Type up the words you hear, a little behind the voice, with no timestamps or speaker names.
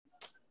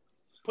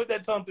Put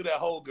that tongue through that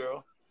hole,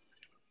 girl.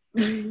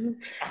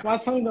 My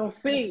tongue don't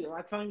fit.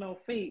 My tongue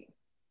don't fit.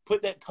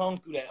 Put that tongue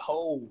through that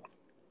hole.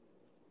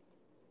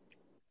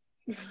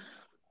 But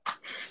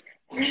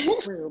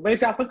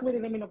if y'all fuck with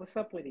it, let me know what's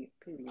up with it.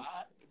 Period.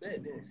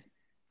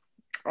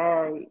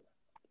 All right.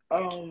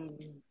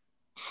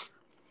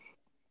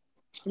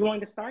 You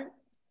want to start?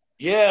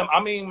 Yeah,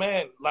 I mean,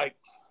 man, like,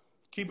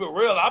 keep it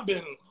real. I've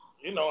been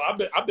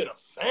a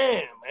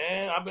fan,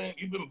 man.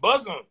 You've been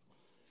buzzing.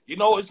 You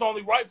know, it's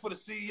only right for the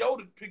CEO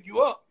to pick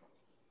you up.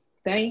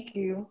 Thank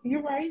you.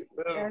 You're right.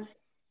 Yeah.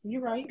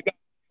 You're right. You got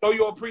to show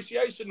your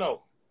appreciation,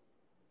 though.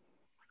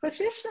 For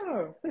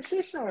sure.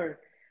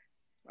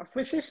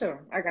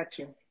 I got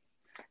you.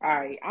 All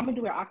right. I'm going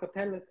to do it a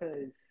cappella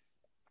because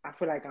I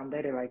feel like I'm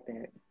better like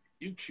that.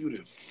 You cute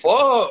as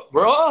fuck,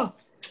 bro.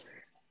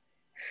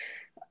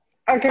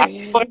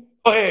 Okay. Go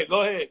ahead.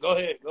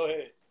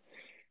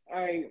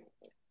 All right.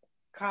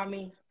 Call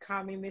me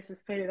Mrs.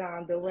 Put It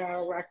On, the way I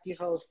rock you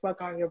hoes,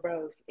 fuck on your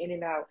bros, in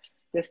and out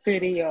the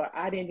studio.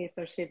 I didn't do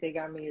some shit that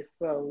got me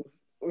exposed.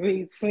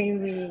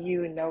 Between me and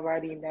you,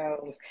 nobody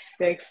knows.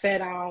 They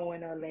said I don't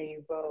want no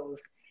labels.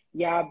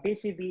 Y'all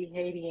bitches be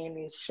hating in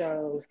these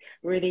shows.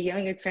 We're the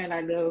younger trend,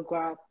 I little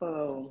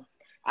guapo.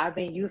 I've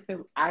been used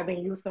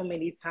so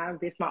many times.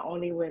 This my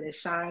only way to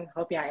shine.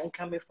 Hope y'all ain't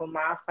coming from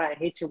my side.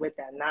 Hit you with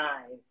that 9.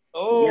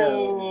 Oh,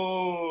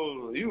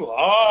 yo. You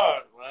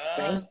hard, man.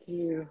 Thank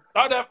you.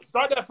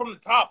 Start that from the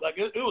top. Like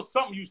it was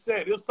something you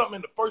said. It was something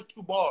in the first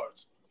 2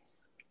 bars.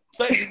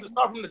 Start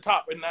from the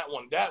top in that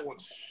one. That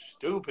one's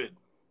stupid.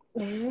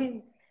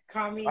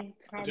 Call me,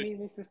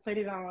 Mrs. Put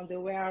It On, the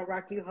way I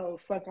rock you hoes,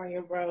 fuck on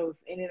your bros,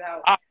 in and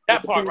out.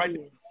 That part right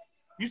there.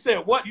 You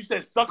said what? You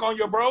said suck on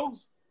your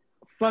bros?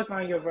 Fuck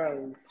on your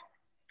bros.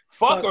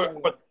 Fuck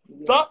or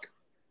suck?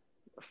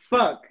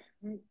 Fuck.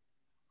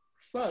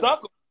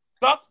 Suck,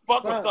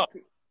 fuck or suck?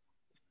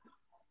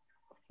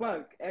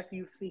 Fuck,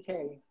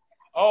 F-U-C-K.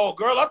 Oh,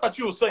 girl, I thought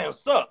you were saying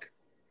suck.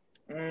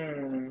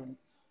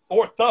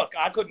 Or thuck.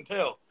 I couldn't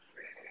tell.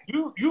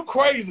 You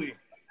crazy.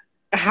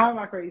 How am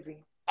I crazy?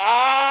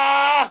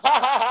 I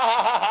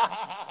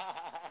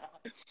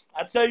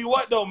tell you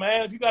what, though,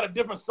 man. If you got a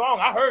different song,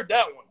 I heard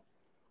that one.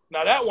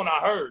 Now, that one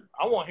I heard.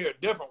 I want to hear a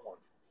different one.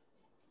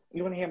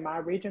 You want to hear my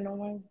original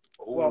one?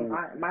 Ooh. Well,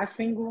 my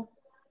single?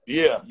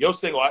 Yeah, your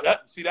single.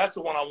 That's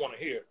the one I want to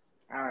hear.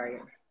 All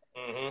right.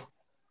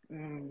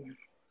 Mm-hmm.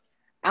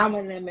 I'm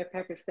a lemon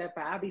pepper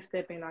stepper. I be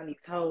stepping on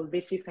these toes.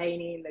 Bitches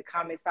hating in the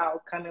comments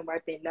all coming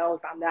with their nose.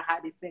 I'm the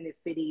hottest in the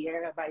city.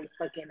 Everybody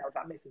fucking knows.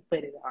 I'm Mrs.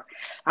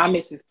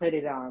 Put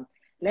It On.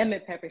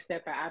 Lemon pepper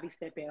stepper. I be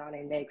stepping on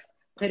their necks.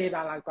 Put it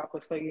on like Guapo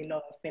so you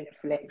know I'm finna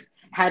flex.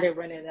 How they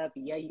run it up?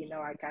 Yeah, you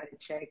know I got to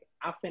check.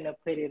 I'm finna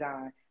put it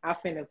on.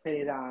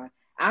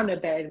 I'm the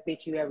baddest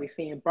bitch you ever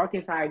seen. Broke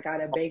his heart,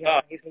 got a big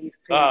on his knees,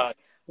 please.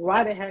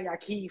 Why the hell y'all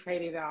keep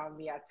hating on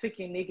me? I took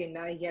your nigga,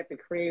 now he at the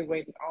crib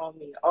waiting on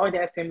me. Oh,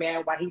 that's the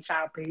man, why he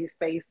trying to put his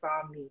face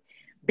on me.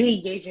 Be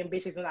engaging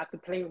bitches don't have to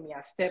play with me.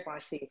 I step on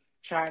shit.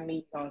 Try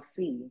me, gon'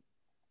 see.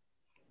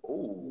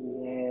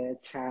 Ooh. Yeah,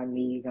 try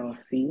me, gon'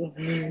 see.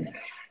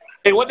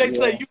 Hey, what they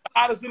say? You the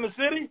hottest in the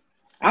city?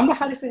 I'm the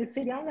hottest in the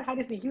city. I'm the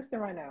hottest in Houston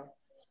right now.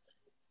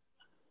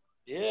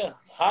 Yeah,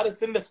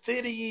 hottest in the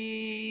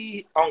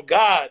city. On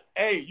God.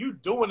 Hey, you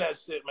doing that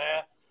shit,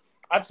 man.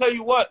 I tell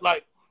you what,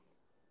 like,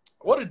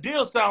 what a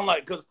deal sound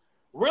like? Because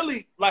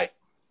really, like,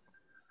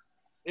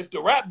 if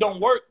the rap don't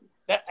work,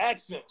 that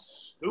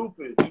accent's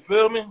stupid. You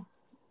feel me?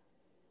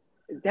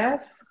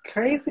 That's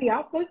crazy.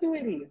 I'm fucking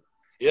with you.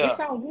 Yeah. You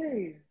sound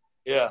weird.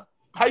 Yeah.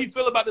 How you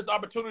feel about this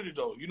opportunity,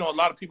 though? You know, a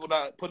lot of people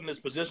not put in this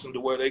position to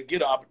where they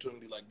get an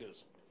opportunity like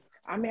this.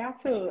 I mean, I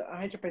feel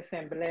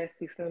 100% blessed.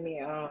 You feel me?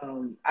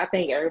 I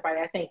thank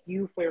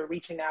you for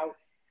reaching out.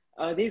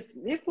 This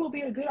will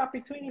be a good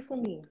opportunity for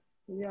me.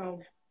 You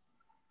know,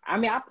 I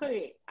mean, I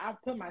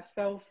put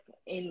myself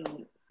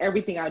in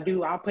everything I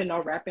do. I'll put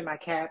no rap in my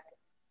cap.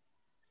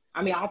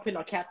 I mean, I'll put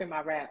no cap in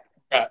my rap.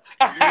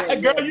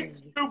 Girl, you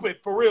stupid.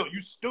 For real,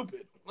 you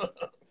stupid.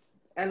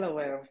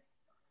 LOL.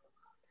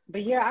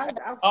 But yeah,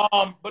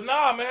 but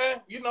nah,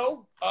 man, you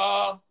know,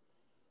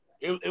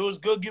 it was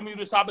good giving you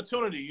this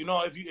opportunity. You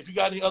know, if you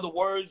got any other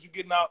words, you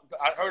getting out.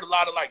 I heard a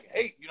lot of like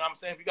hate. You know what I'm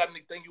saying? If you got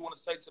anything you want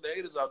to say to the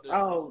haters out there.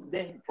 Oh,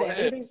 the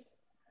haters?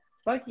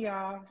 Fuck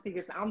y'all,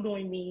 because I'm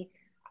doing me.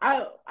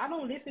 I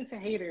don't listen to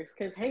haters,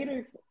 because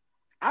haters,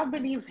 I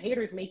believe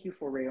haters make you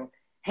for real.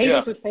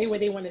 Haters will say what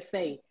they want to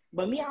say.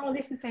 But me, I don't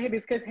listen to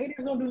haters, because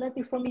haters don't do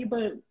nothing for me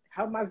but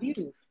help my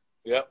views.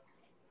 Yep.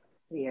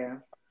 Yeah.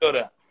 Feel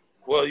that.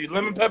 Well, you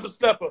lemon pepper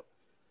stepper.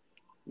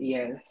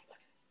 Yes.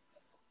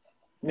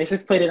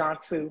 Mrs. Put It On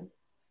too.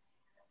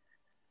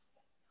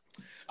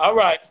 All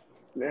right.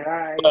 All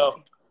right.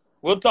 Well,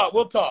 we'll talk.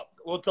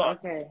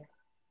 Okay.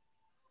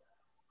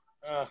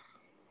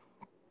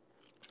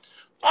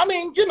 I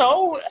mean, you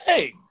know,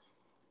 hey,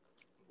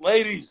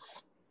 ladies,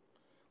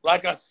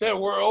 like I said,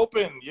 we're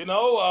open, you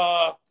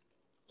know.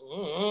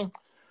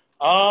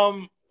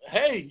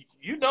 Hey,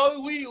 you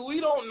know, we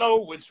don't know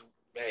which,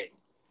 hey,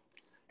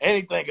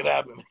 anything could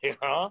happen here,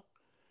 huh?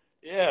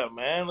 Yeah,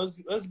 man.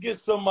 Let's get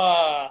some.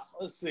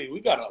 Let's see.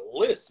 We got a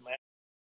list, man.